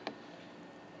 Okay?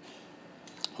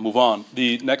 I'll move on.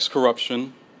 The next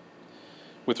corruption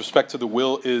with respect to the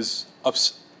will is,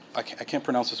 I can't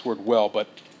pronounce this word well, but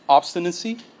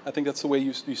obstinacy. I think that's the way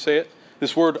you say it.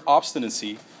 This word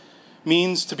obstinacy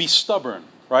means to be stubborn,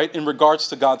 right, in regards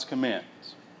to God's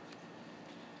commands.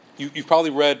 You've probably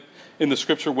read in the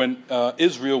scripture when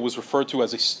Israel was referred to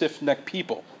as a stiff-necked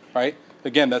people, right?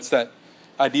 Again, that's that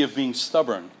idea of being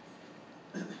stubborn.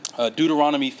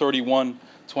 Deuteronomy 31,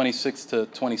 26 to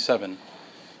 27.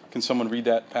 Can someone read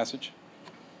that passage?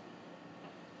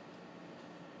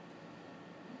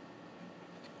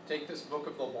 Take this book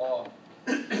of the law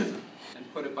and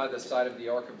put it by the side of the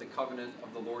ark of the covenant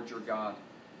of the Lord your God,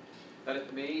 that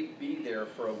it may be there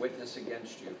for a witness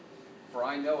against you. For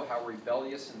I know how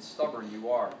rebellious and stubborn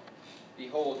you are.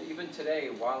 Behold, even today,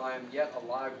 while I am yet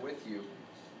alive with you,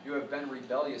 you have been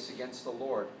rebellious against the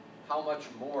Lord. How much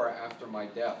more after my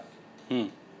death? There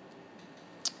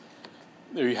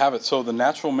you have it. So the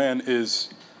natural man is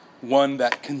one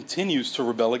that continues to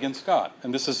rebel against God.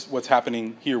 And this is what's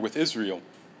happening here with Israel.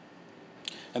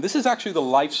 And this is actually the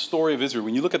life story of Israel.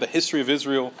 When you look at the history of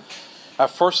Israel, at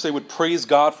first they would praise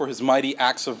God for his mighty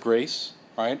acts of grace,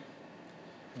 right?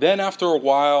 Then after a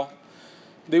while,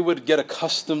 they would get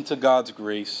accustomed to God's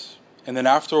grace. And then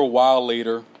after a while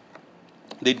later,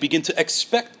 they'd begin to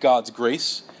expect God's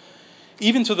grace,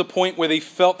 even to the point where they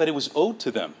felt that it was owed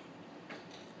to them.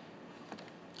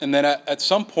 And then at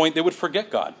some point, they would forget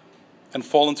God and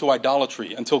fall into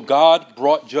idolatry until God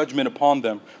brought judgment upon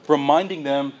them, reminding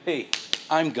them, hey,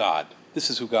 I'm God.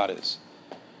 This is who God is.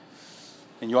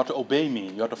 And you ought to obey me.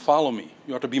 You ought to follow me.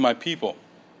 You ought to be my people.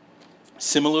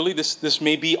 Similarly, this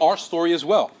may be our story as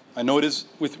well. I know it is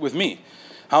with me.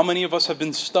 How many of us have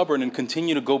been stubborn and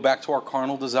continue to go back to our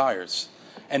carnal desires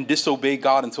and disobey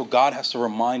God until God has to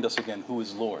remind us again who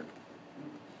is Lord?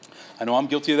 I know I'm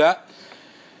guilty of that.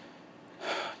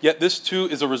 Yet this too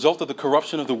is a result of the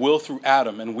corruption of the will through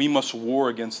Adam, and we must war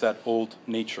against that old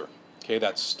nature. Okay,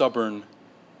 that stubbornness.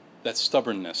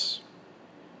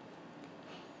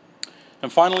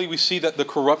 And finally, we see that the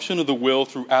corruption of the will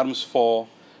through Adam's fall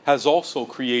has also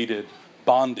created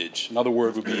bondage. Another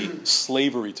word would be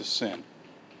slavery to sin.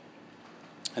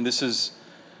 And this is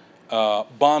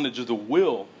bondage of the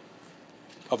will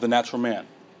of the natural man.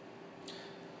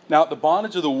 Now, the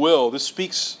bondage of the will, this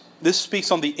speaks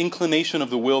on the inclination of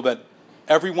the will that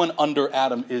everyone under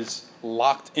Adam is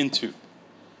locked into.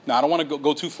 Now, I don't want to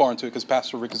go too far into it because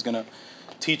Pastor Rick is going to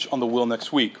teach on the will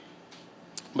next week.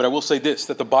 But I will say this,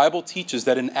 that the Bible teaches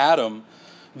that in Adam,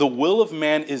 the will of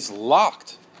man is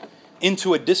locked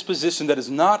into a disposition that is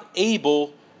not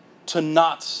able to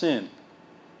not sin.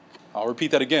 I'll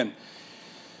repeat that again.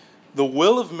 The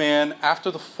will of man after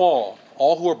the fall,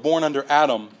 all who are born under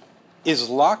Adam, is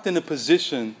locked in a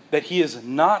position that he is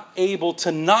not able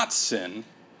to not sin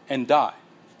and die,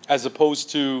 as opposed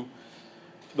to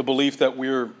the belief that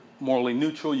we're morally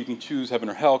neutral, you can choose heaven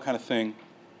or hell kind of thing,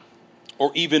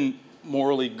 or even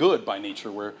morally good by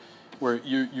nature, where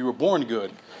you were born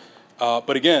good.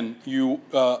 But again,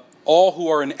 all who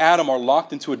are in Adam are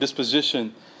locked into a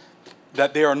disposition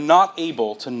that they are not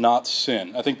able to not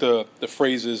sin. I think the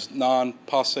phrase is non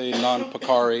posse, non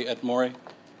peccare et more.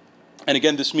 And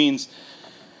again, this means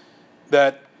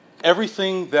that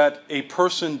everything that a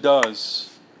person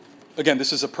does, again,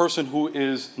 this is a person who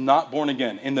is not born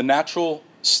again. In the natural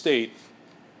state,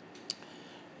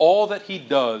 all that he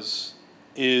does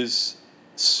is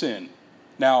sin.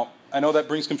 Now, I know that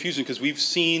brings confusion because we've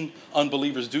seen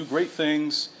unbelievers do great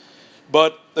things.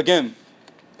 But again,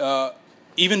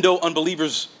 even though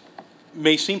unbelievers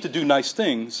may seem to do nice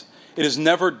things, it is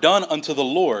never done unto the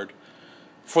Lord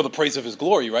for the praise of his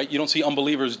glory, right? You don't see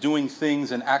unbelievers doing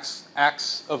things and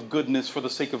acts of goodness for the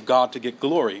sake of God to get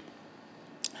glory.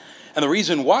 And the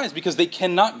reason why is because they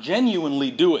cannot genuinely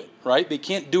do it, right? They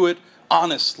can't do it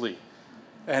honestly.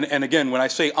 And again, when I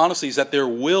say honestly, is that their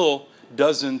will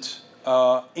doesn't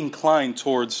incline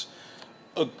towards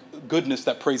a goodness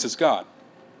that praises God.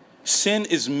 Sin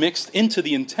is mixed into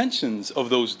the intentions of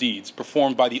those deeds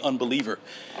performed by the unbeliever.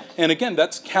 And again,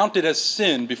 that's counted as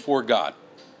sin before God.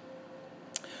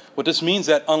 What this means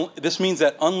that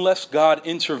unless God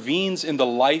intervenes in the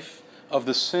life of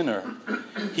the sinner,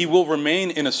 he will remain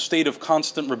in a state of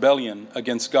constant rebellion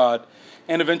against God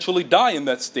and eventually die in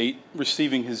that state,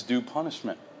 receiving his due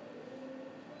punishment.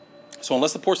 So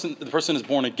unless the person is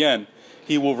born again,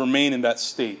 he will remain in that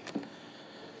state.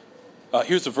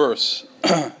 Here's the verse.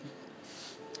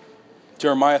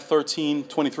 Jeremiah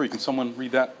 13:23. Can someone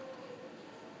read that?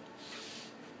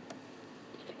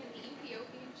 Can the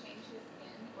Ethiopian change his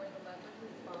skin or the leopard his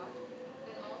spot?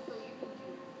 Then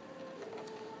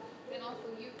also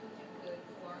you can do good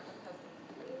who are accustomed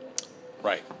to evil.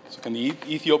 Right. So can the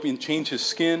Ethiopian change his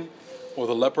skin or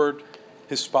the leopard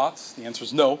his spots? The answer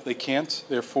is no, they can't.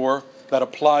 Therefore, that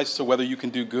applies to whether you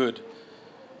can do good,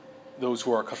 those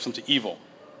who are accustomed to evil.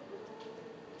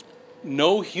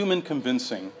 No human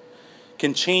convincing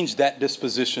can change that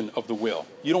disposition of the will.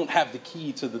 You don't have the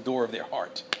key to the door of their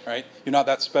heart, right? You're not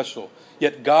that special.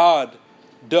 Yet God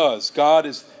does. God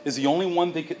is the only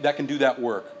one that can do that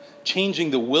work,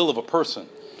 changing the will of a person.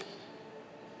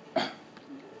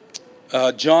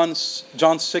 John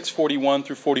 6:41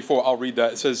 through 44, I'll read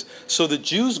that. It says, "So the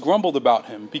Jews grumbled about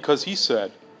him because he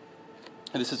said,"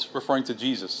 and this is referring to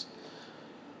Jesus,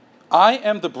 "I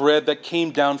am the bread that came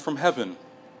down from heaven."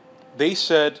 They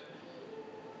said,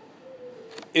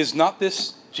 "Is not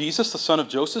this Jesus, the son of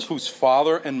Joseph, whose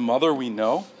father and mother we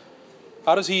know?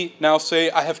 How does he now say,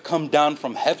 'I have come down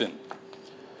from heaven'?"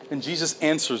 And Jesus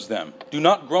answers them, "Do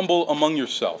not grumble among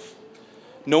yourself.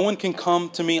 No one can come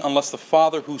to me unless the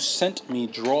Father who sent me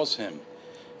draws him,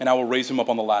 and I will raise him up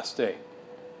on the last day."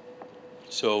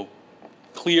 So,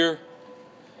 clear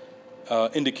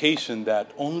indication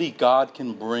that only God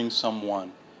can bring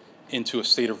someone into a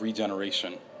state of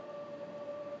regeneration.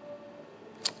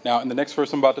 Now, in the next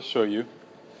verse I'm about to show you,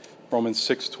 Romans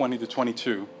 6:20 to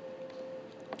 22,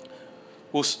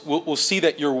 we'll see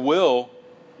that your will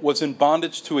was in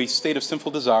bondage to a state of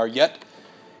sinful desire, yet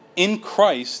in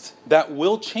Christ, that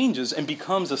will changes and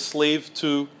becomes a slave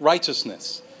to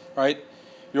righteousness, right?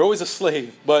 You're always a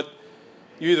slave, but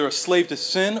you're either a slave to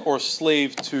sin or a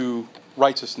slave to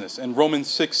righteousness. And Romans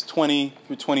 6:20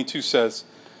 through 22 says,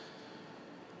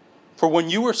 "For when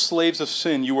you were slaves of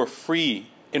sin, you were free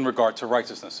in regard to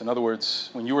righteousness." In other words,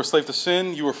 when you were a slave to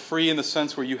sin, you were free in the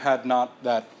sense where you had not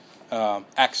that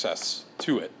access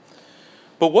to it.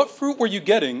 "But what fruit were you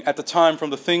getting at the time from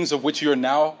the things of which you are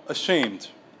now ashamed?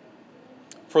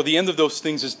 For the end of those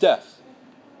things is death.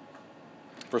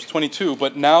 Verse 22,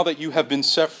 but now that you have been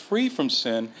set free from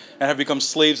sin and have become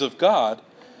slaves of God,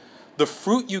 the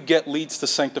fruit you get leads to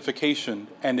sanctification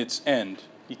and its end,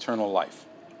 eternal life.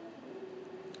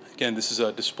 Again, this is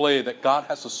a display that God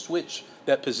has to switch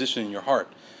that position in your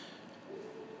heart.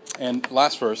 And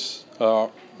last verse,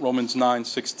 Romans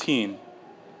 9:16.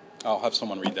 I'll have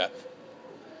someone read that.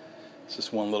 It's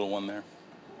just one little one there.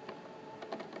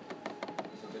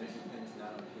 So then it depends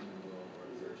not on human will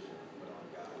or exertion, but on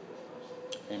God who has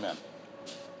mercy. Amen.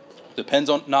 Depends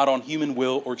on not on human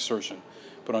will or exertion,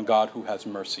 but on God who has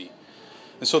mercy.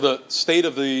 And so the state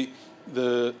of the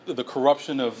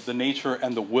corruption of the nature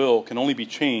and the will can only be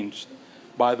changed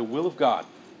by the will of God,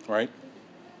 right?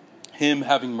 Him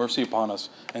having mercy upon us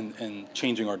and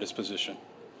changing our disposition.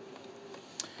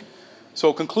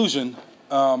 So conclusion,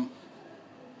 my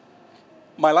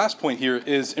last point here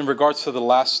is in regards to the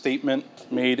last statement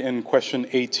made in question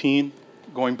 18,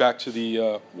 going back to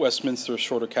the Westminster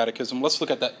Shorter Catechism. Let's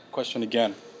look at that question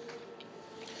again.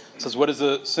 It says, what is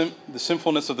the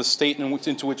sinfulness of the state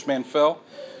into which man fell?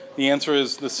 The answer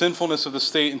is the sinfulness of the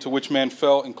state into which man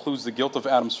fell includes the guilt of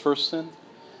Adam's first sin,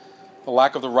 the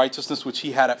lack of the righteousness which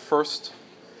he had at first,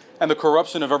 and the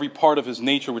corruption of every part of his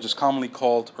nature, which is commonly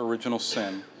called original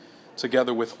sin,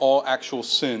 together with all actual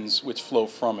sins which flow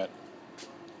from it.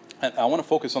 And I want to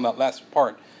focus on that last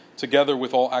part, together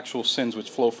with all actual sins which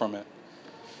flow from it.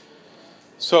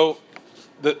 So,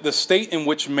 the state in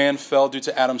which man fell due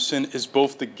to Adam's sin is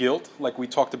both the guilt, like we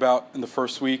talked about in the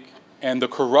first week, and the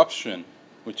corruption,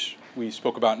 which we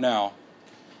spoke about now,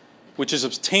 which is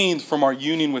obtained from our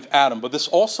union with Adam. But this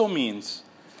also means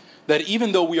that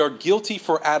even though we are guilty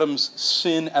for Adam's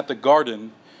sin at the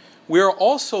garden, we are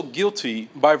also guilty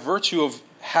by virtue of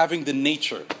having the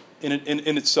nature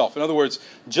in itself. In other words,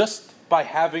 just by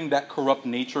having that corrupt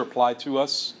nature applied to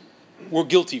us, we're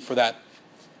guilty for that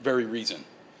very reason.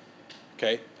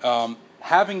 Okay?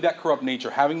 Having that corrupt nature,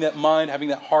 having that mind, having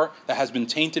that heart that has been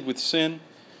tainted with sin,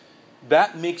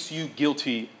 that makes you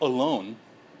guilty alone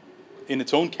in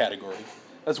its own category,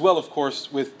 as well, of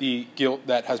course, with the guilt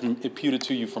that has been imputed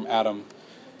to you from Adam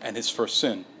and his first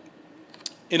sin.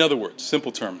 In other words,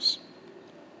 simple terms,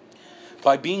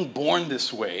 by being born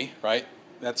this way, right?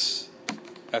 That's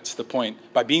the point.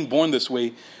 By being born this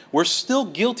way, we're still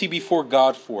guilty before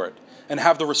God for it and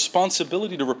have the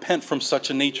responsibility to repent from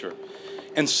such a nature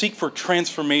and seek for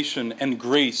transformation and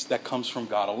grace that comes from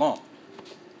God alone.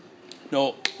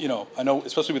 No, I know,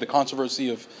 especially with the controversy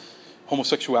of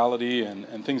homosexuality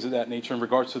and things of that nature in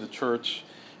regards to the church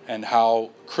and how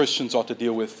Christians ought to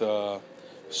deal with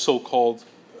so-called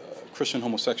Christian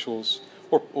homosexuals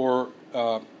or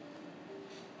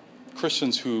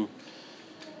Christians who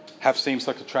have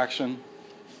same-sex attraction.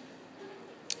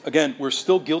 Again, we're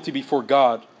still guilty before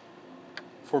God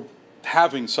for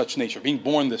having such nature, being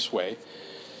born this way.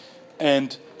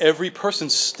 And every person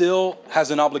still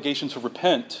has an obligation to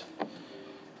repent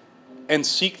and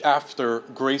seek after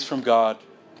grace from God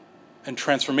and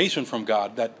transformation from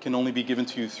God that can only be given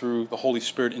to you through the Holy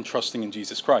Spirit in trusting in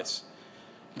Jesus Christ.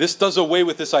 This does away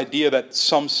with this idea that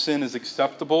some sin is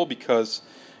acceptable because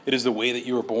it is the way that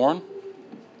you were born.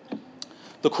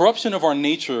 The corruption of our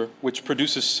nature, which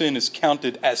produces sin, is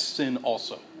counted as sin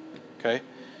also. Okay?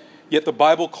 Yet the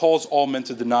Bible calls all men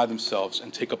to deny themselves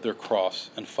and take up their cross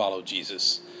and follow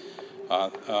Jesus.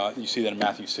 You see that in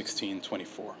Matthew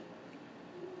 16:24.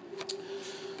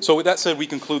 So with that said, we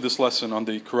conclude this lesson on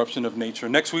the corruption of nature.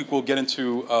 Next week we'll get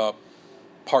into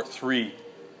part 3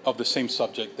 of the same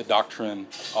subject, the doctrine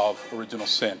of original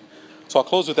sin. So I'll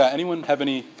close with that. Anyone have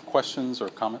any questions or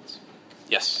comments?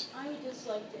 Yes. I would just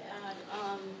like to add,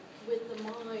 with the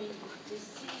mind,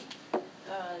 deceit,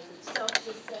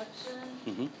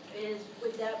 self-deception,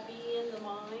 would that be in the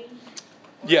mind?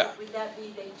 Or Yeah. would that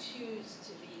be they choose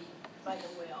to be by the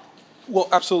will? Well,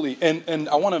 absolutely. And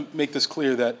I want to make this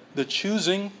clear that the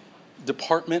choosing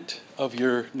department of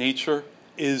your nature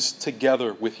is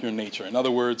together with your nature. In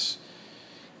other words,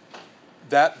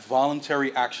 that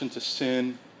voluntary action to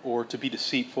sin or to be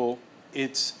deceitful,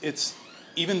 it's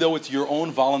even though it's your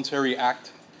own voluntary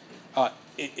act,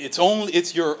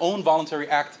 it's your own voluntary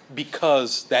act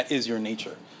because that is your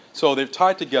nature. So they're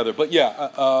tied together. But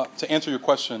yeah, to answer your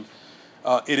question,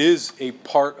 it is a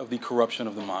part of the corruption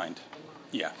of the mind.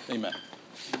 Yeah, amen.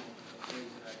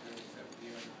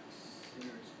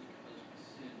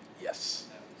 Yes.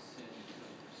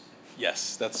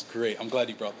 Yes, that's great. I'm glad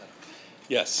you brought that up.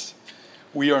 Yes.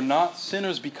 We are not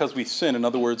sinners because we sin. In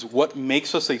other words, what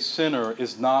makes us a sinner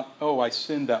is not, I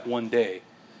sinned that one day.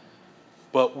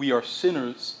 But we are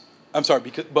sinners.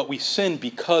 But we sin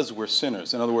because we're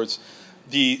sinners. In other words,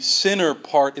 the sinner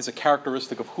part is a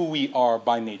characteristic of who we are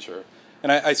by nature.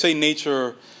 And I say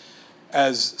nature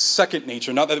as second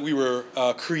nature, not that we were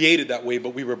created that way,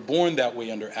 but we were born that way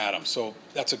under Adam. So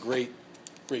that's a great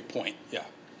point. Yeah,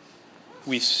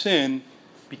 we sin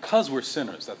because we're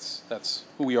sinners. That's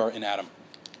who we are in Adam.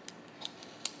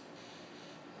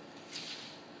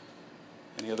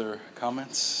 Any other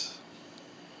comments?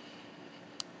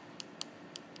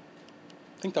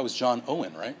 I think that was John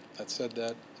Owen, right? That said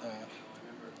that. I remember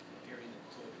hearing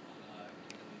the quote.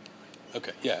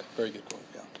 Okay, yeah, very good quote.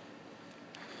 Yeah.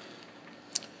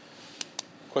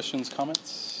 Questions,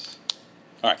 comments?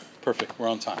 All right, perfect. We're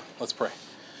on time. Let's pray.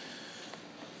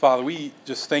 Father, we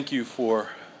just thank you for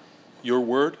your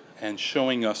word and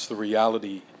showing us the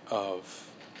reality of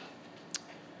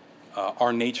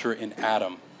our nature in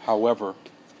Adam. However,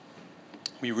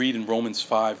 we read in Romans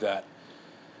 5 that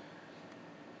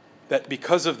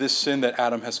because of this sin that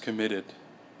Adam has committed,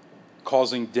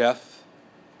 causing death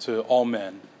to all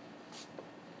men,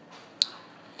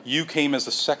 you came as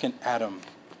the second Adam.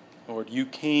 Lord, you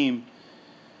came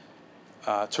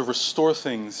to restore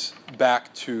things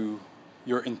back to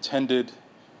your intended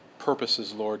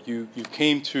purposes, Lord. You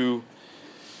came to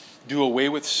do away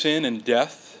with sin and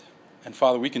death. And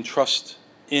Father, we can trust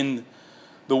in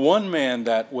the one man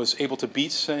that was able to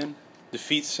beat sin,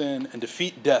 and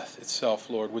defeat death itself,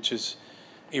 Lord, which is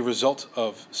a result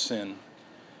of sin.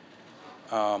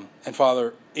 And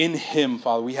Father, in him,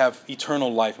 Father, we have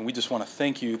eternal life. And we just want to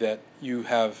thank you that you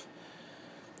have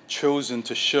chosen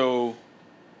to show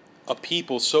a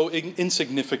people so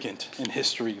insignificant in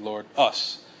history, Lord,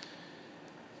 us,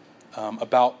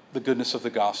 about the goodness of the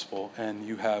gospel. And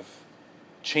you have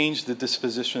changed the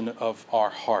disposition of our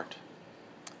heart.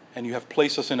 And you have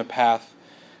placed us in a path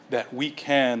that we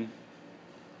can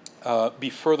be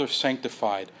further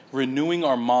sanctified, renewing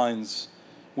our minds,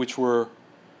 which were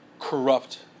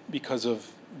corrupt because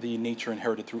of the nature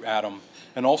inherited through Adam,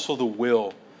 and also the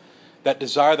will, that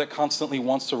desire that constantly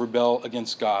wants to rebel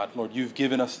against God. Lord, you've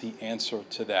given us the answer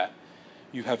to that.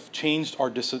 You have changed our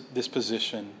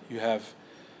disposition. You have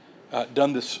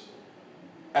done this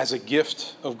as a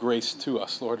gift of grace to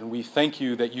us, Lord, and we thank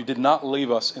you that you did not leave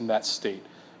us in that state,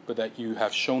 but that you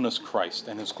have shown us Christ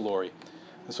and his glory.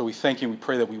 And so we thank you and we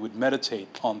pray that we would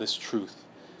meditate on this truth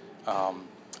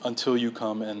until you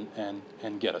come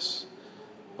and get us.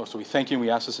 Lord, so we thank you and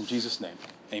we ask this in Jesus' name.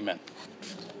 Amen.